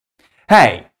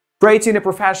Hey, creating a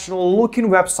professional-looking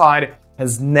website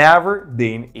has never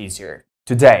been easier.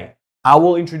 Today, I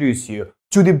will introduce you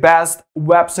to the best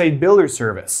website builder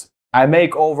service. I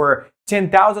make over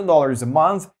 $10,000 a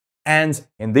month, and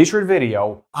in this short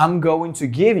video, I'm going to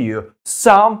give you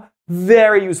some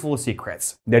very useful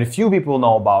secrets that few people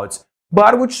know about,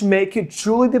 but which make you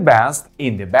truly the best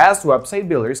in the best website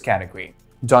builders category.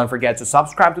 Don't forget to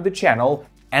subscribe to the channel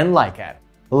and like it.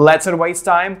 Let's not waste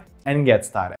time and get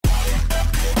started.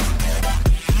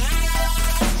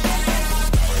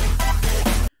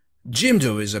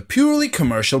 Jimdo is a purely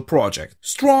commercial project,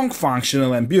 strong,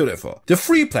 functional and beautiful. The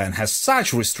free plan has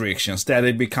such restrictions that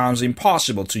it becomes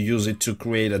impossible to use it to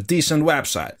create a decent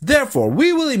website. Therefore,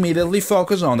 we will immediately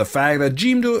focus on the fact that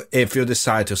Jimdo, if you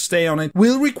decide to stay on it,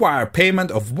 will require payment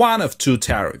of one of two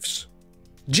tariffs.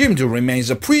 Jimdo remains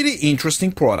a pretty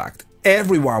interesting product.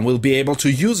 Everyone will be able to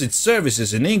use its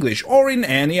services in English or in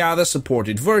any other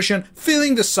supported version,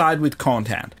 filling the site with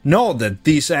content. Note that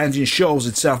this engine shows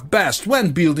itself best when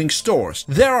building stores.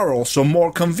 There are also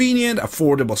more convenient,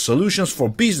 affordable solutions for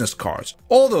business cards.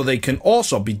 Although they can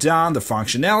also be done, the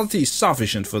functionality is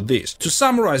sufficient for this. To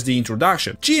summarize the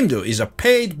introduction, Jimdo is a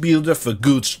paid builder for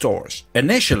good stores.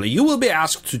 Initially, you will be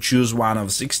asked to choose one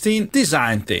of 16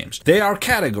 design themes. They are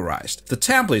categorized. The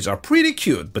templates are pretty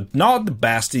cute, but not the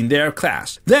best in their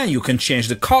class. Then you can change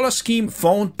the color scheme,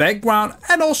 font, background,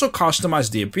 and also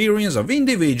customize the appearance of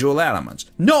individual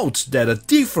elements. Note that a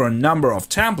different number of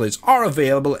templates are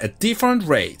available at different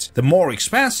rates. The more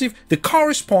expensive, the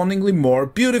correspondingly more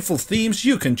beautiful themes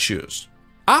you can choose.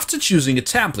 After choosing a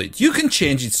template, you can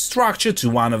change its structure to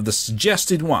one of the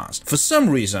suggested ones. For some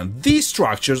reason, these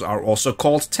structures are also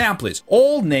called templates,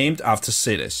 all named after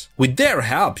cities. With their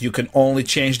help, you can only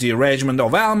change the arrangement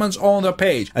of elements on the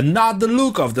page and not the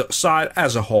look of the site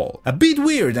as a whole. A bit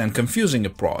weird and confusing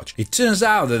approach. It turns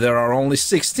out that there are only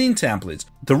 16 templates.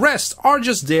 The rest are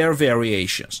just their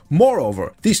variations.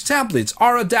 Moreover, these templates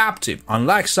are adaptive,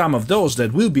 unlike some of those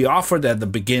that will be offered at the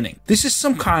beginning. This is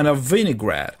some kind of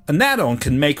vinaigrette. An add-on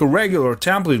can make a regular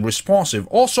template responsive,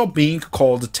 also being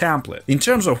called a template. In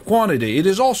terms of quantity, it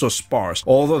is also sparse,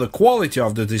 although the quality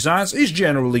of the designs is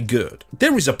generally good.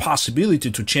 There is a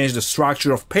possibility to change the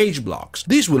structure of page blocks.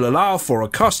 This will allow for a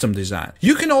custom design.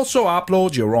 You can also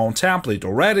upload your own template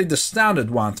or edit the standard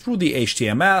one through the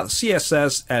HTML,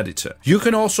 CSS editor. You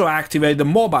can also activate the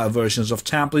mobile versions of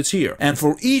templates here, and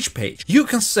for each page, you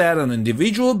can set an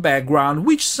individual background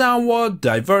which somewhat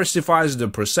diversifies the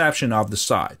perception of the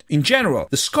site. In general,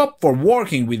 the scope for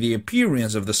working with the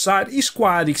appearance of the site is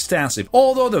quite extensive,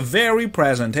 although the very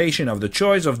presentation of the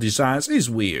choice of designs is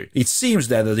weird. It seems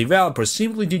that the developer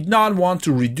simply did not want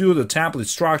to redo the template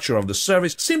structure of the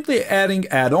service, simply adding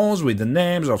add-ons with the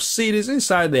names of cities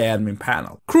inside the admin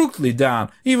panel. Crookedly done,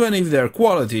 even if their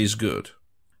quality is good.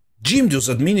 Jimdo's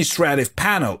administrative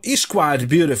panel is quite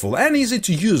beautiful and easy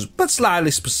to use, but slightly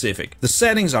specific. The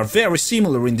settings are very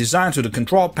similar in design to the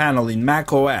control panel in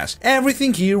macOS.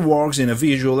 Everything here works in a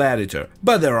visual editor,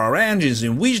 but there are engines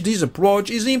in which this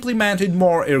approach is implemented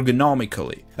more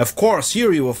ergonomically. Of course,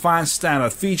 here you will find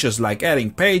standard features like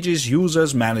adding pages,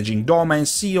 users, managing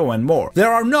domains, SEO and more.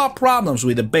 There are no problems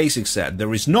with the basic set,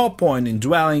 there is no point in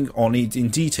dwelling on it in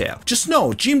detail. Just know,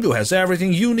 Jimdo has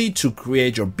everything you need to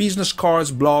create your business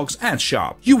cards, blogs and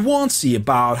shop. You won't see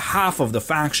about half of the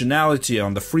functionality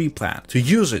on the free plan. To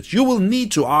use it, you will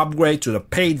need to upgrade to the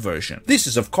paid version. This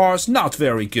is of course not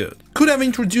very good. Could have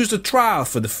introduced a trial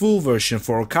for the full version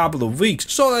for a couple of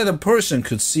weeks so that a person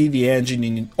could see the engine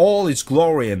in all its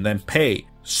glory and then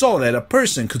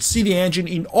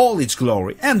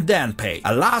pay.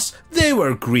 Alas, they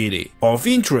were greedy. Of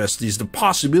interest is the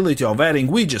possibility of adding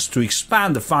widgets to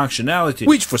expand the functionality,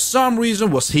 which for some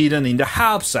reason was hidden in the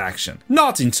help section.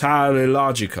 Not entirely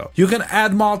logical. You can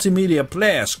add multimedia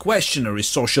players, questionnaires,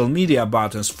 social media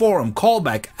buttons, forum,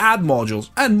 callback, ad modules,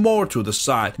 and more to the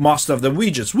site. Most of the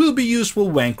widgets will be useful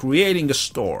when creating a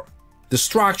store. The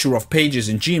structure of pages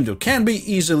in Jimdo can be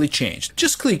easily changed.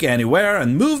 Just click anywhere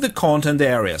and move the content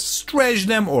areas, stretch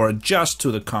them or adjust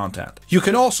to the content. You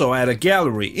can also add a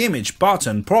gallery, image,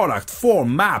 button, product,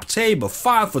 form, map, table,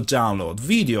 file for download,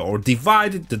 video or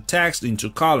divide the text into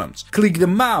columns. Click the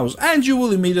mouse and you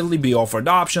will immediately be offered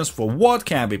options for what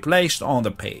can be placed on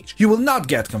the page. You will not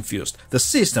get confused. The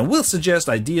system will suggest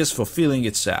ideas for filling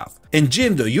itself. In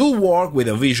Jimdo, you'll work with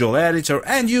a visual editor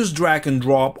and use drag and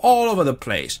drop all over the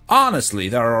place. Honestly,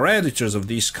 there are editors of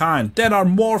this kind that are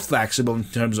more flexible in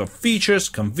terms of features,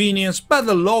 convenience, but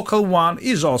the local one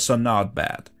is also not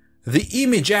bad. The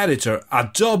image editor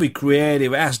Adobe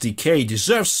Creative SDK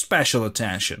deserves special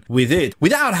attention. With it,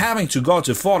 without having to go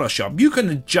to Photoshop, you can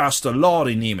adjust a lot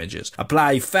in images,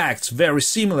 apply effects very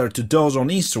similar to those on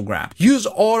Instagram, use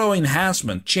auto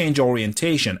enhancement, change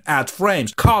orientation, add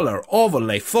frames, color,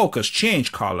 overlay, focus,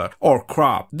 change color, or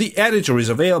crop. The editor is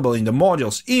available in the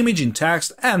modules Image in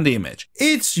Text and Image.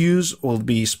 Its use will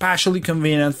be especially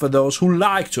convenient for those who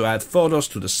like to add photos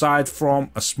to the site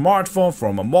from a smartphone,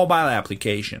 from a mobile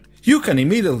application. You can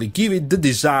immediately give it the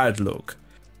desired look.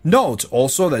 Note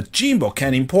also that Jimdo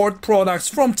can import products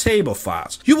from table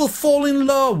files. You will fall in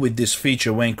love with this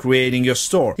feature when creating your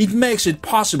store. It makes it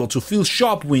possible to fill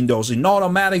shop windows in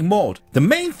automatic mode. The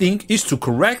main thing is to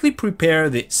correctly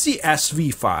prepare the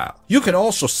CSV file. You can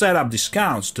also set up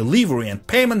discounts, delivery and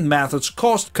payment methods,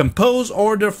 cost, compose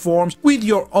order forms with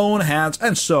your own hands,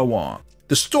 and so on.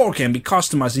 The store can be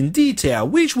customized in detail,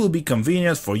 which will be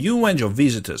convenient for you and your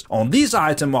visitors on this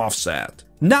item offset.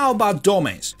 Now about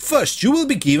domains. First, you will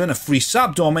be given a free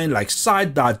subdomain like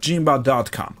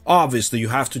site.jimdo.com. Obviously, you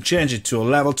have to change it to a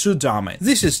level 2 domain.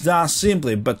 This is done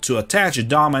simply, but to attach a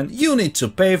domain, you need to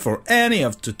pay for any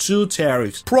of the 2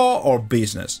 tariffs, Pro or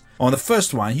Business. On the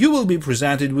first one, you will be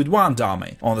presented with 1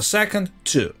 domain. On the second,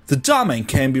 2. The domain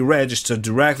can be registered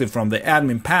directly from the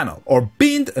admin panel or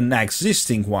bind an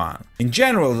existing one. In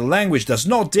general, the language does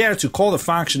not dare to call the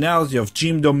functionality of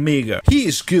Jimdo meager. He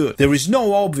is good. There is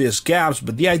no obvious gaps,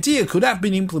 but the idea could have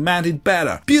been implemented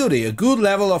better. Beauty, a good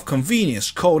level of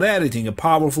convenience, code editing, a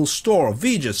powerful store,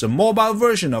 widgets, a mobile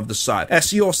version of the site,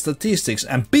 SEO statistics,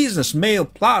 and business mail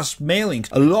plus mailings.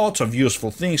 A lot of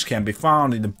useful things can be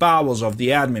found in the bowels of the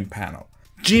admin panel.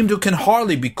 Jimdo can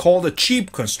hardly be called a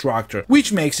cheap constructor,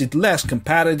 which makes it less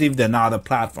competitive than other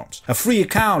platforms. A free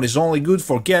account is only good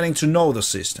for getting to know the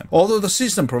system, although the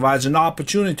system provides an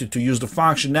opportunity to use the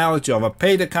functionality of a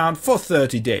paid account for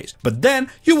 30 days, but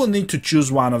then you will need to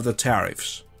choose one of the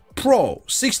tariffs. Pro,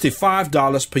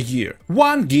 $65 per year.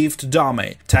 1 gift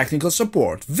domain, technical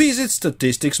support, visit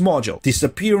statistics module,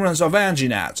 disappearance of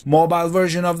engine ads, mobile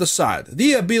version of the site,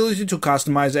 the ability to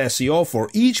customize SEO for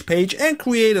each page and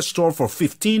create a store for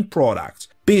 15 products.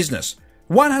 Business,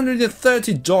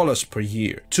 $130 per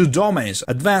year. 2 domains,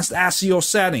 advanced SEO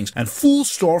settings, and full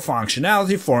store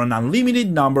functionality for an unlimited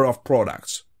number of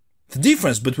products. The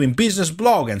difference between business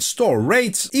blog and store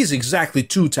rates is exactly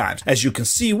 2 times, as you can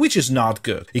see, which is not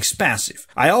good. Expensive.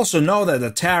 I also know that the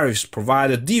tariffs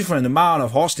provide a different amount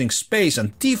of hosting space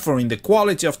and differ in the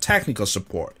quality of technical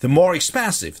support. The more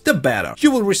expensive, the better.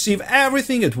 You will receive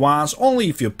everything at once only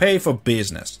if you pay for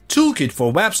business. Toolkit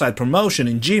for website promotion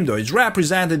in Jimdo is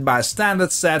represented by a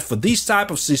standard set for this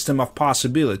type of system of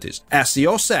possibilities.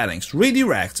 SEO settings,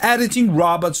 redirects, editing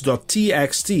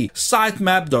robots.txt,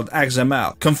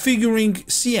 sitemap.xml, configuring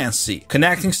CNC,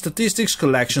 connecting statistics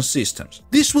collection systems.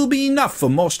 This will be enough for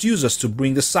most users to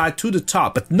bring the site to the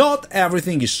top, but not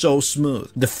everything is so smooth.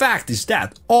 The fact is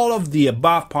that all of the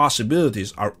above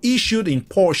possibilities are issued in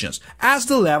portions as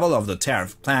the level of the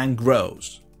tariff plan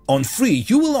grows. On free,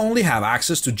 you will only have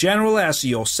access to general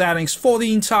SEO settings for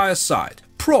the entire site.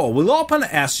 Pro will open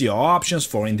SEO options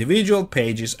for individual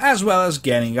pages as well as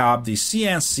getting up the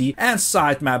CNC and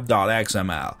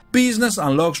sitemap.xml. Business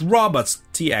unlocks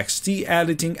robots.txt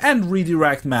editing and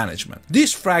redirect management.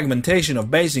 This fragmentation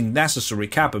of basic necessary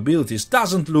capabilities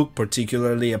doesn't look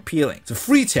particularly appealing. The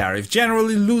free tariff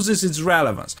generally loses its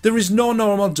relevance. There is no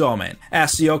normal domain.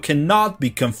 SEO cannot be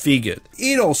configured.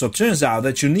 It also turns out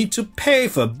that you need to pay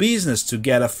for business to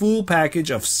get a full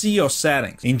package of SEO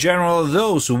settings. In general,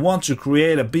 those who want to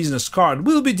create a business card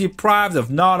will be deprived of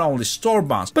not only store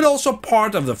buttons, but also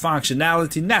part of the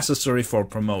functionality necessary for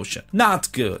promotion.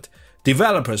 Not good.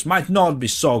 Developers might not be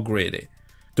so greedy.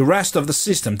 The rest of the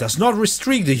system does not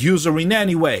restrict the user in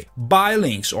any way. Buy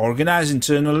links, organize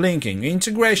internal linking,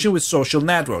 integration with social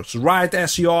networks, write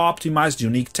SEO-optimized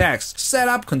unique text, set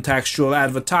up contextual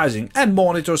advertising, and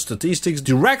monitor statistics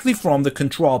directly from the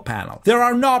control panel. There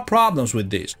are no problems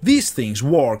with this. These things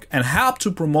work and help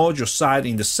to promote your site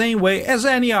in the same way as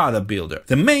any other builder.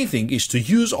 The main thing is to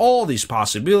use all these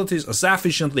possibilities as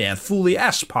efficiently and fully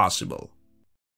as possible.